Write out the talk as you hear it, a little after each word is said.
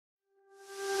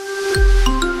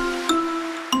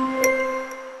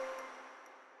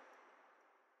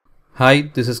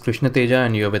Hi, this is Krishna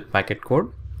and you're with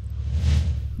packetcode.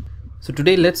 So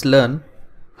today let's learn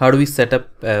how do we set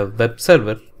up a web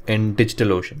server in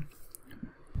DigitalOcean.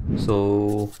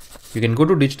 So you can go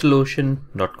to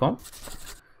digitalocean.com.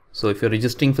 So if you're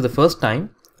registering for the first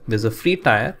time, there's a free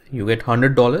tier. You get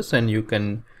 $100 and you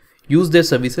can use their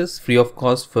services free of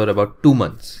cost for about 2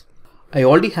 months. I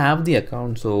already have the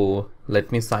account, so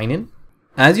let me sign in.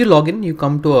 As you log in, you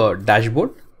come to a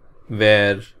dashboard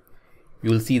where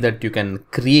you'll see that you can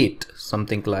create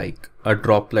something like a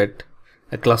droplet,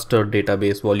 a cluster,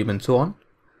 database, volume, and so on.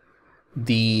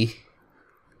 The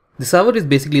server is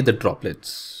basically the droplets.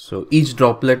 So each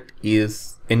droplet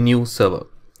is a new server.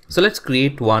 So let's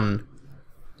create one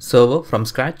server from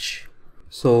scratch.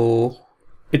 So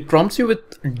it prompts you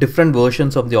with different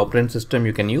versions of the operating system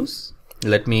you can use.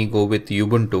 Let me go with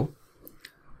Ubuntu,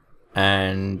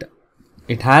 and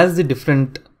it has the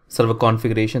different server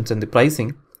configurations and the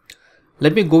pricing.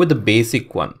 Let me go with the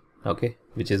basic one, okay,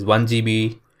 which is 1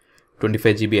 GB,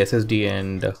 25 GB SSD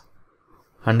and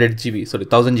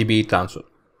 1000 GB transfer.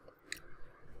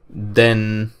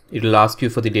 Then it will ask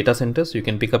you for the data centers. You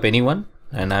can pick up any one,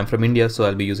 and I'm from India, so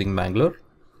I'll be using Bangalore.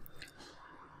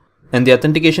 And the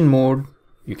authentication mode,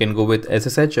 you can go with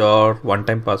SSH or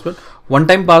one-time password.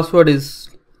 One-time password is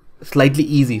slightly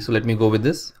easy, so let me go with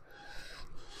this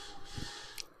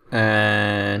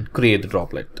and create the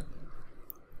droplet.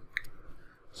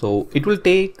 So it will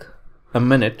take a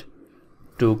minute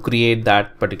to create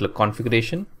that particular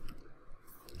configuration.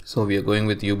 So we are going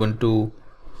with Ubuntu,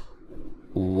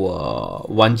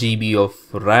 1 GB of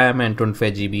RAM and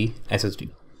 25 GB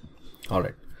SSD.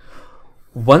 Alright.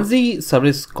 Once the server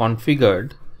is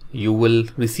configured, you will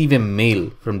receive a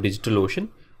mail from DigitalOcean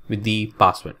with the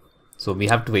password. So we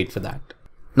have to wait for that.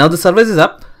 Now the service is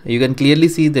up. You can clearly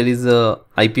see there is a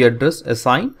IP address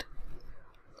assigned,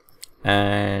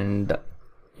 and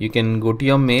you can go to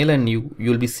your mail and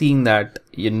you'll be seeing that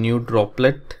a new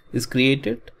droplet is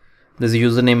created. There's a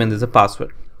username and there's a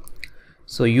password.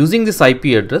 So using this IP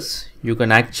address, you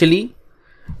can actually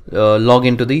log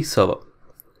into the server.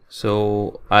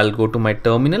 So I'll go to my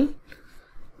terminal.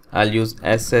 I'll use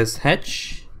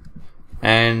SSH,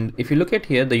 and if you look at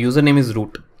here, the username is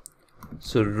root.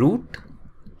 So root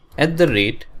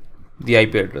 @ the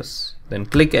IP address. Then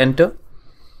click enter.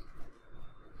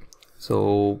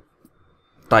 So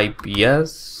type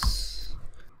yes,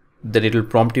 then it will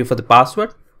prompt you for the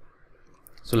password.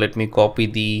 So let me copy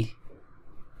the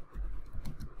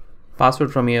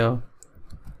password from here.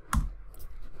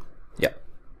 Yeah.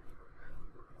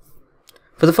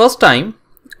 For the first time,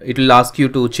 it will ask you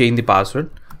to change the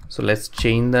password. So let's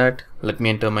change that. Let me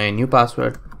enter my new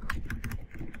password.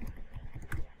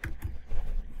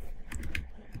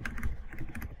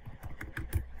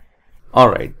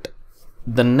 Alright.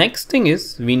 The next thing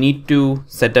is we need to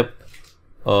set up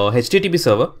a HTTP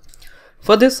server.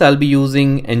 For this, I'll be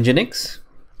using nginx.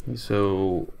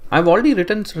 So I've already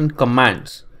written some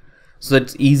commands, so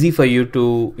it's easy for you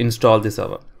to install the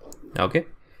server. Okay.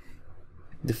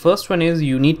 The first one is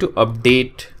you need to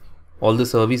update all the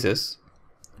services.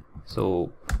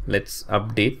 So let's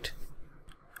update.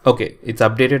 Okay, it's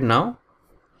updated now.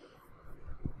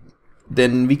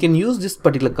 Then we can use this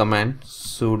particular command,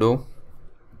 sudo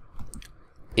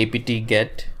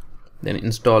apt-get, then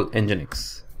install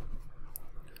nginx.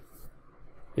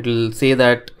 It will say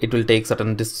that it will take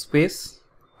certain disk space.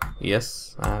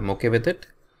 Yes, I'm okay with it.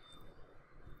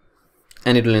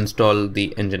 And it will install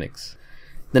the nginx.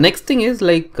 The next thing is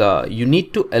you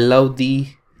need to allow the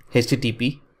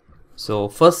HTTP. So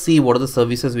first see what are the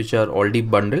services which are already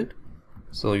bundled.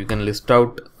 So you can list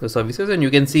out the services and you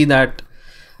can see that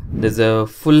there's a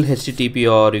full HTTP,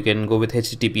 or you can go with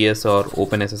HTTPS or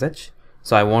OpenSSH.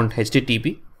 So I want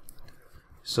HTTP.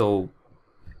 So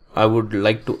I would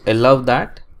like to allow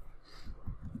that.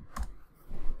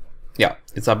 Yeah,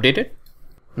 it's updated.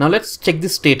 Now let's check the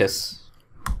status.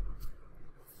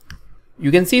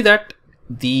 You can see that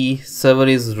the server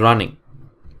is running.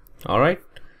 Alright.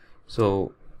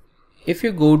 So if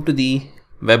you go to the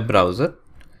web browser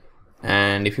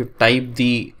and if you type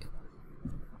the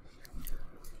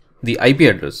IP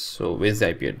address, so where's the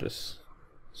IP address?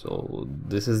 So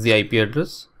this is the IP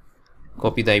address.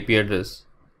 Copy the IP address,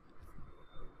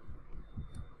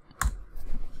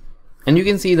 and you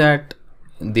can see that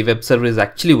the web server is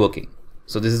actually working.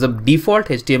 So this is a default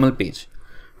HTML page.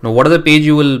 Now what are the page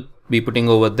you will be putting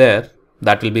over there,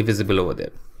 that will be visible over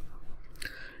there.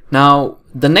 Now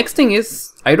the next thing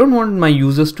is, I don't want my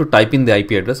users to type in the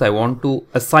IP address. I want to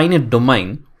assign a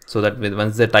domain, so that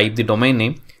once they type the domain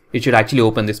name, it should actually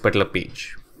open this particular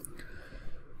page.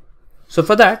 So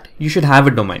for that, you should have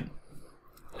a domain.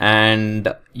 And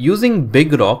using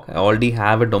Big Rock, I already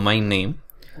have a domain name.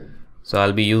 So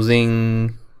I'll be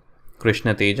using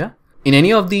Krishna Teja. In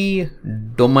any of the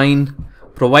domain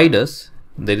providers,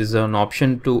 there is an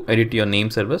option to edit your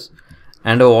name servers,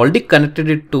 and I've already connected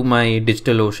it to my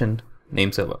DigitalOcean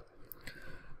name server.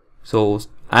 So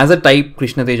as a type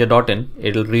krishnateja.in,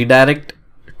 it will redirect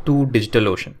to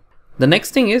DigitalOcean. The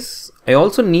next thing is, I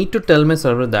also need to tell my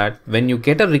server that when you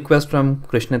get a request from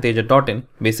krishnateja.in,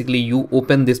 basically you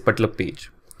open this particular page.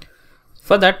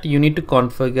 For that, you need to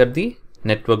configure the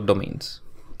network domains.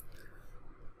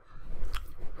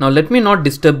 Now let me not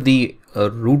disturb the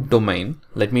root domain.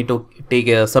 Let me take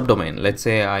a subdomain. Let's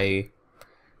say I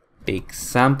take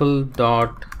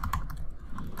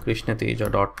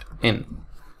sample.krishnateja.in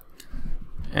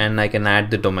and I can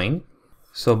add the domain.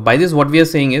 So by this, what we are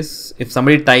saying is, if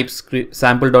somebody types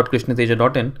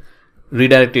sample.krishnateja.in,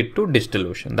 redirect it to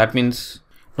DigitalOcean. That means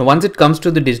now once it comes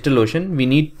to the DigitalOcean, we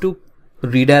need to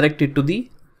redirect it to the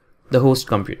host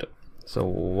computer. So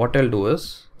what I'll do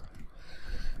is,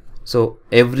 so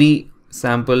every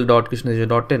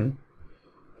sample.krishnateja.in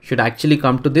should actually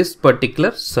come to this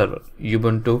particular server,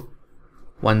 Ubuntu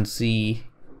 1C,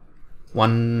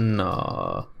 1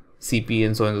 CP,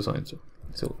 and so and so and so.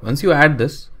 So once you add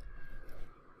this,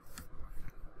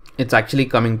 it's actually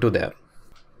coming to there.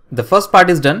 The first part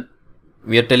is done.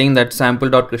 We are telling that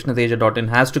sample.krishnateja.in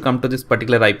has to come to this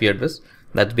particular IP address.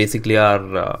 That's basically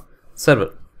our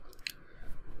server.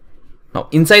 Now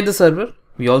inside the server,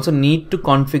 we also need to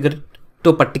configure it to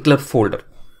a particular folder.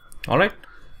 All right.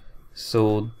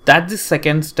 So that's the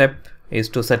second step, is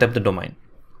to set up the domain.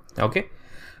 Okay.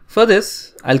 For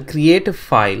this, I'll create a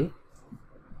file.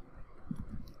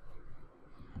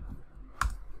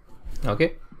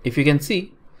 Okay. If you can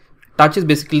see, touch is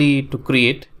basically to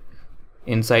create.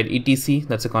 Inside etc,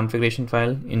 that's a configuration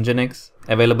file, nginx,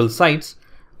 available sites,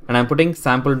 and I'm putting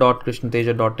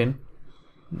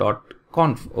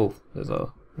sample.krishnateja.in.conf. Oh, there's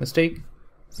a mistake.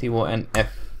 conf.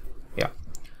 Yeah.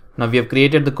 Now we have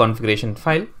created the configuration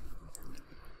file.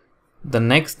 The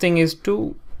next thing is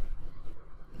to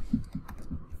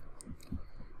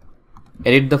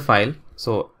edit the file.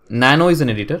 So nano is an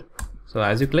editor. So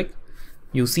as you click,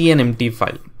 you see an empty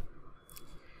file.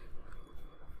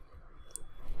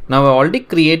 Now I already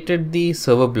created the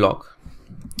server block.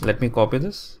 Let me copy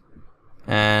this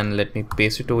and let me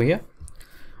paste it over here.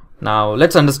 Now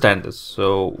let's understand this.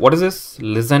 So what is this?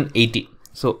 Listen 80.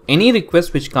 So any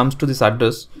request which comes to this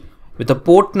address with a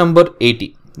port number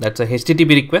 80, that's a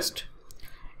HTTP request.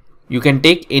 You can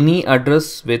take any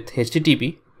address with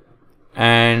HTTP,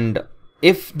 and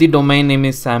if the domain name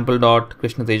is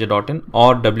sample.krishnateja.in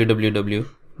or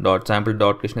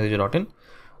www.sample.krishnateja.in,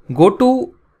 go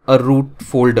to a root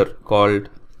folder called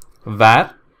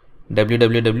var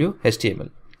www.html.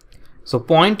 So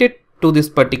point it to this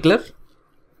particular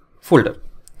folder,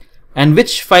 and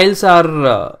which files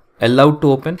are allowed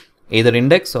to open, either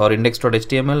index or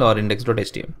index.html or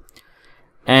index.html.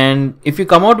 And if you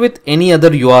come out with any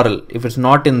other URL, if it's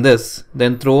not in this,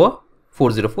 then throw a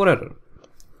 404 error.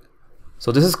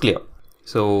 So this is clear.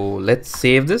 So let's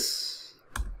save this.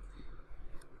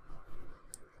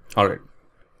 All right.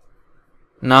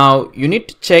 Now you need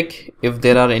to check if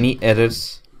there are any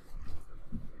errors.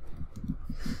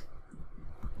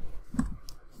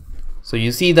 So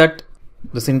you see that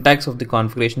the syntax of the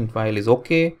configuration file is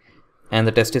okay and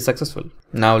the test is successful.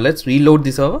 Now let's reload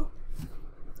the server.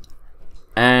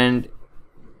 And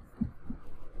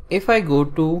if I go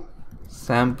to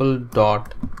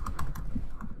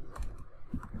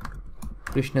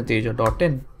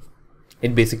sample.krishnateja.in,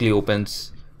 it basically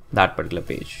opens that particular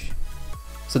page.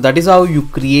 So that is how you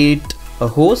create a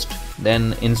host,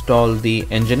 then install the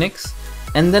nginx,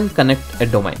 and then connect a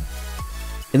domain.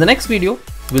 In the next video,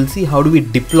 we'll see how do we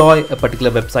deploy a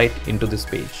particular website into this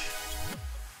page.